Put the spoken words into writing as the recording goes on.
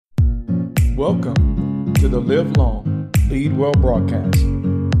Welcome to the Live Long, Lead Well broadcast.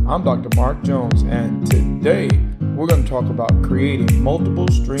 I'm Dr. Mark Jones, and today we're going to talk about creating multiple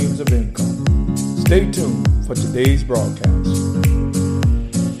streams of income. Stay tuned for today's broadcast.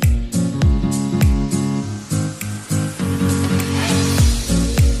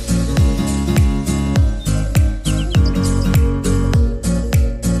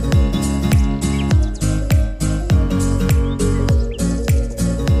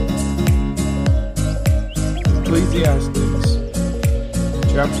 Ecclesiastes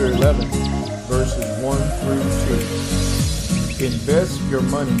chapter 11, verses 1 through 2. Invest your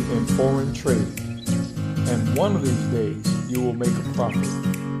money in foreign trade, and one of these days you will make a profit.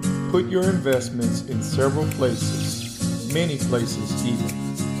 Put your investments in several places, many places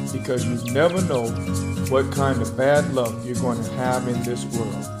even, because you never know what kind of bad luck you're going to have in this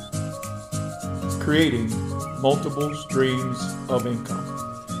world. Creating multiple streams of income.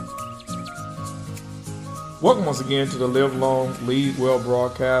 Welcome once again to the Live Long, Lead Well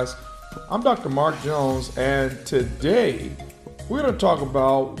broadcast. I'm Dr. Mark Jones, and today we're going to talk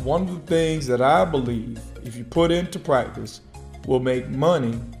about one of the things that I believe, if you put into practice, will make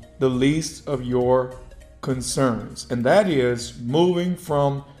money the least of your concerns, and that is moving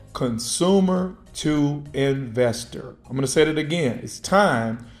from consumer to investor. I'm going to say it again. It's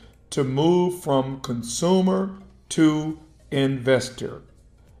time to move from consumer to investor.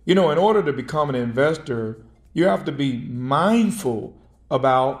 You know, in order to become an investor, you have to be mindful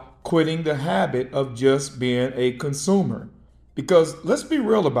about quitting the habit of just being a consumer. Because let's be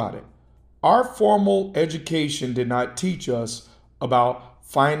real about it. Our formal education did not teach us about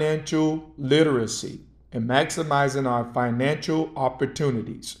financial literacy and maximizing our financial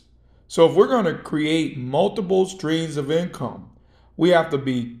opportunities. So if we're going to create multiple streams of income, we have to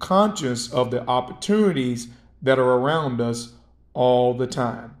be conscious of the opportunities that are around us all the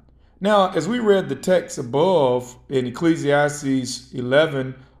time. Now, as we read the text above in Ecclesiastes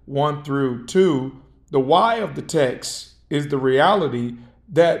 11, 1 through 2, the why of the text is the reality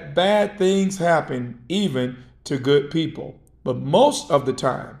that bad things happen even to good people. But most of the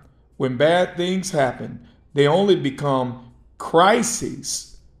time, when bad things happen, they only become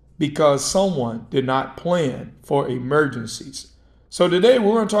crises because someone did not plan for emergencies. So today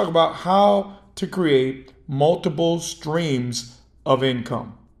we're going to talk about how to create multiple streams of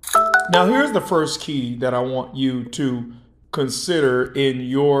income. Now, here's the first key that I want you to consider in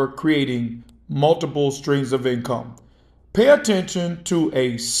your creating multiple streams of income. Pay attention to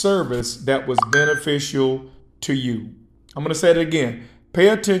a service that was beneficial to you. I'm going to say it again. Pay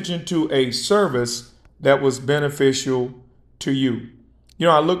attention to a service that was beneficial to you. You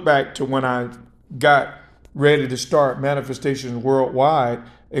know, I look back to when I got ready to start Manifestations Worldwide,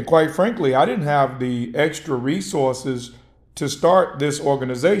 and quite frankly, I didn't have the extra resources to start this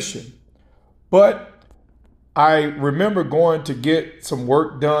organization. But I remember going to get some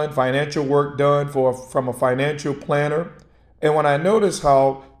work done, financial work done from a financial planner. And when I noticed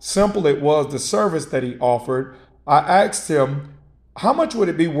how simple it was, the service that he offered, I asked him, how much would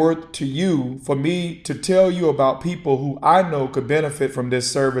it be worth to you for me to tell you about people who I know could benefit from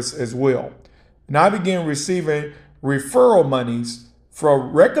this service as well? And I began receiving referral monies for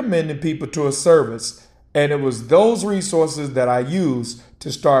recommending people to a service. And it was those resources that I used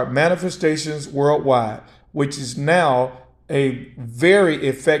to start Manifestations Worldwide, which is now a very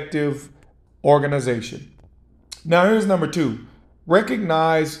effective organization. Now, here's number 2.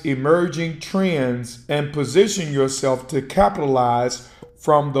 Recognize emerging trends and position yourself to capitalize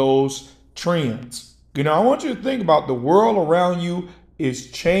from those trends. You know, I want you to think about the world around you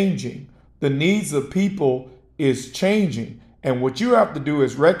is changing. The needs of people is changing. And what you have to do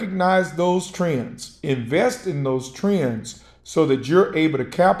is recognize those trends, invest in those trends so that you're able to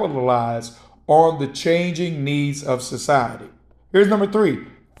capitalize on the changing needs of society. Here's number 3,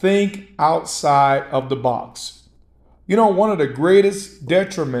 think outside of the box. You know, one of the greatest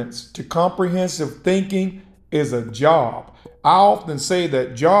detriments to comprehensive thinking is a job. I often say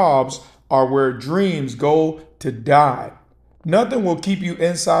that jobs are where dreams go to die. Nothing will keep you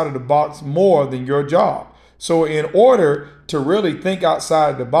inside of the box more than your job. So in order to really think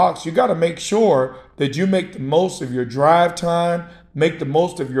outside the box, you got to make sure that you make the most of your drive time, make the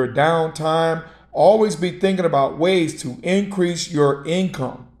most of your downtime. Always be thinking about ways to increase your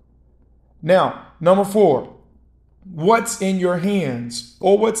income. Now, number 4, what's in your hands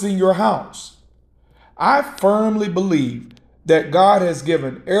or what's in your house? I firmly believe that God has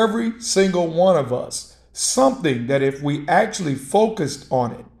given every single one of us something that if we actually focused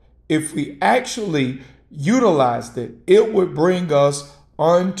on it, if we actually utilized it, it would bring us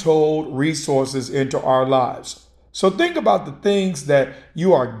untold resources into our lives. So think about the things that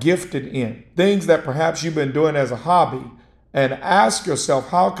you are gifted in, things that perhaps you've been doing as a hobby, and ask yourself,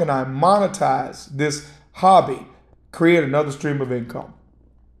 how can I monetize this hobby, create another stream of income?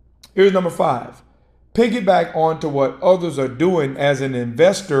 Here's number 5. Piggyback onto what others are doing as an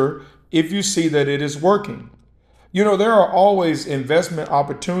investor if you see that it is working. You know, there are always investment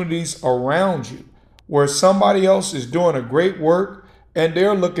opportunities around you where somebody else is doing a great work and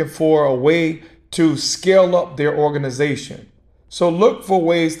they're looking for a way to scale up their organization. So look for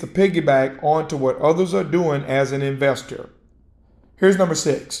ways to piggyback onto what others are doing as an investor. Here's number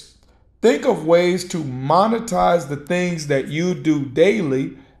 6. Think of ways to monetize the things that you do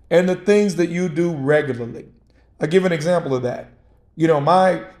daily and the things that you do regularly. I'll give an example of that. You know,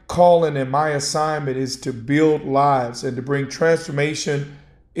 my calling and my assignment is to build lives and to bring transformation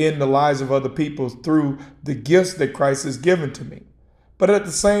in the lives of other people through the gifts that Christ has given to me. But at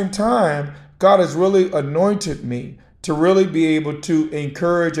the same time, God has really anointed me to really be able to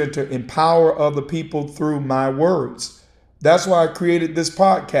encourage and to empower other people through my words. That's why I created this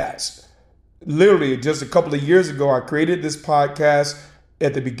podcast. Literally, just a couple of years ago, I created this podcast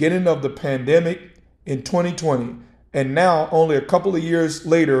at the beginning of the pandemic in 2020. And now, only a couple of years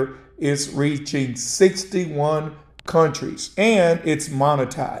later, it's reaching 61 countries and it's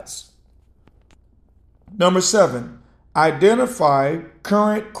monetized. Number 7, identify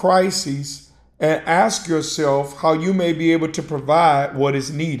current crises and ask yourself how you may be able to provide what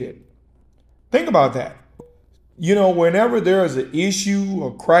is needed. Think about that. You know, whenever there is an issue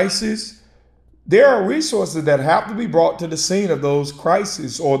or crisis, there are resources that have to be brought to the scene of those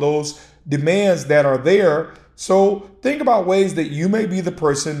crises or those demands that are there. So think about ways that you may be the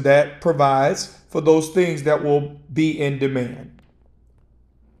person that provides for those things that will be in demand.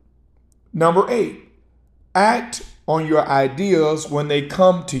 Number 8, act on your ideas when they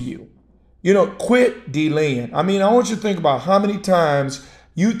come to you. You know, quit delaying. I mean, I want you to think about how many times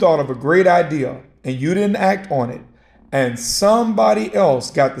you thought of a great idea and you didn't act on it, and somebody else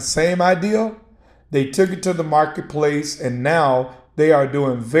got the same idea. They took it to the marketplace and now they are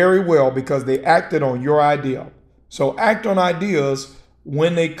doing very well because they acted on your idea. So act on ideas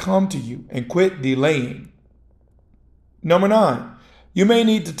when they come to you and quit delaying. Number 9, you may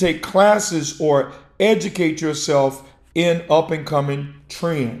need to take classes or educate yourself in up and coming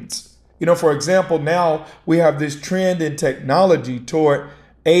trends. You know, for example, now we have this trend in technology toward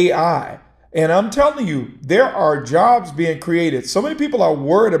AI. And I'm telling you, there are jobs being created. So many people are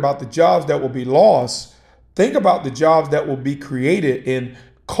worried about the jobs that will be lost. Think about the jobs that will be created in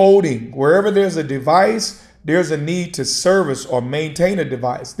coding. Wherever there's a device, there's a need to service or maintain a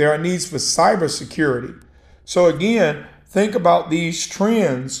device. There are needs for cybersecurity. So again, think about these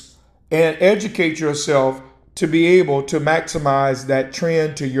trends and educate yourself to be able to maximize that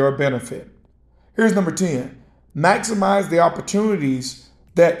trend to your benefit. Here's number 10. Maximize the opportunities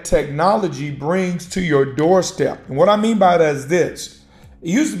that technology brings to your doorstep. And what I mean by that is this. It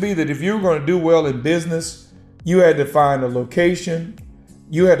used to be that if you were going to do well in business, you had to find a location,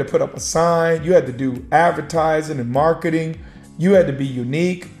 you had to put up a sign, you had to do advertising and marketing, you had to be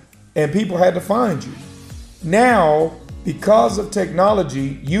unique, and people had to find you. Now, because of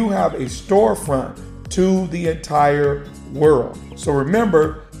technology, you have a storefront to the entire world. So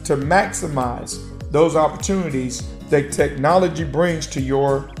remember to maximize those opportunities that technology brings to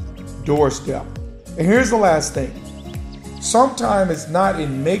your doorstep. And here's the last thing. Sometimes it's not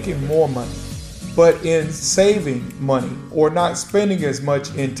in making more money, but in saving money or not spending as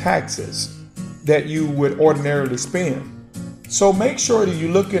much in taxes that you would ordinarily spend. So make sure that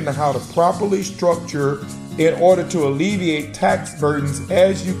you look into how to properly structure in order to alleviate tax burdens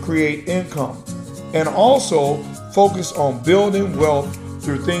as you create income. And also focus on building wealth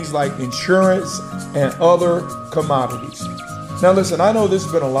through things like insurance and other commodities. Now listen, I know this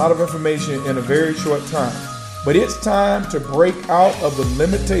has been a lot of information in a very short time, but it's time to break out of the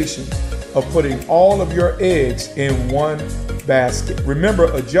limitation of putting all of your eggs in one basket. Remember,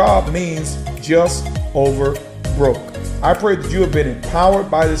 a job means just over broke. I pray that you have been empowered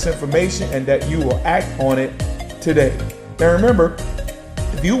by this information and that you will act on it today. Now remember,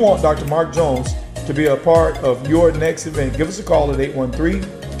 if you want Dr. Mark Jones to be a part of your next event, give us a call at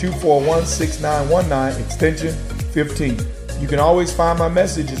 813-241-6919, extension 15. You can always find my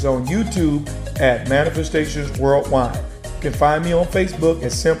messages on YouTube at Manifestations Worldwide. You can find me on Facebook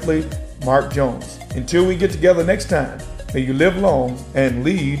as simply Mark Jones. Until we get together next time, may you live long and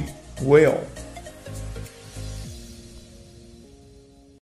lead well.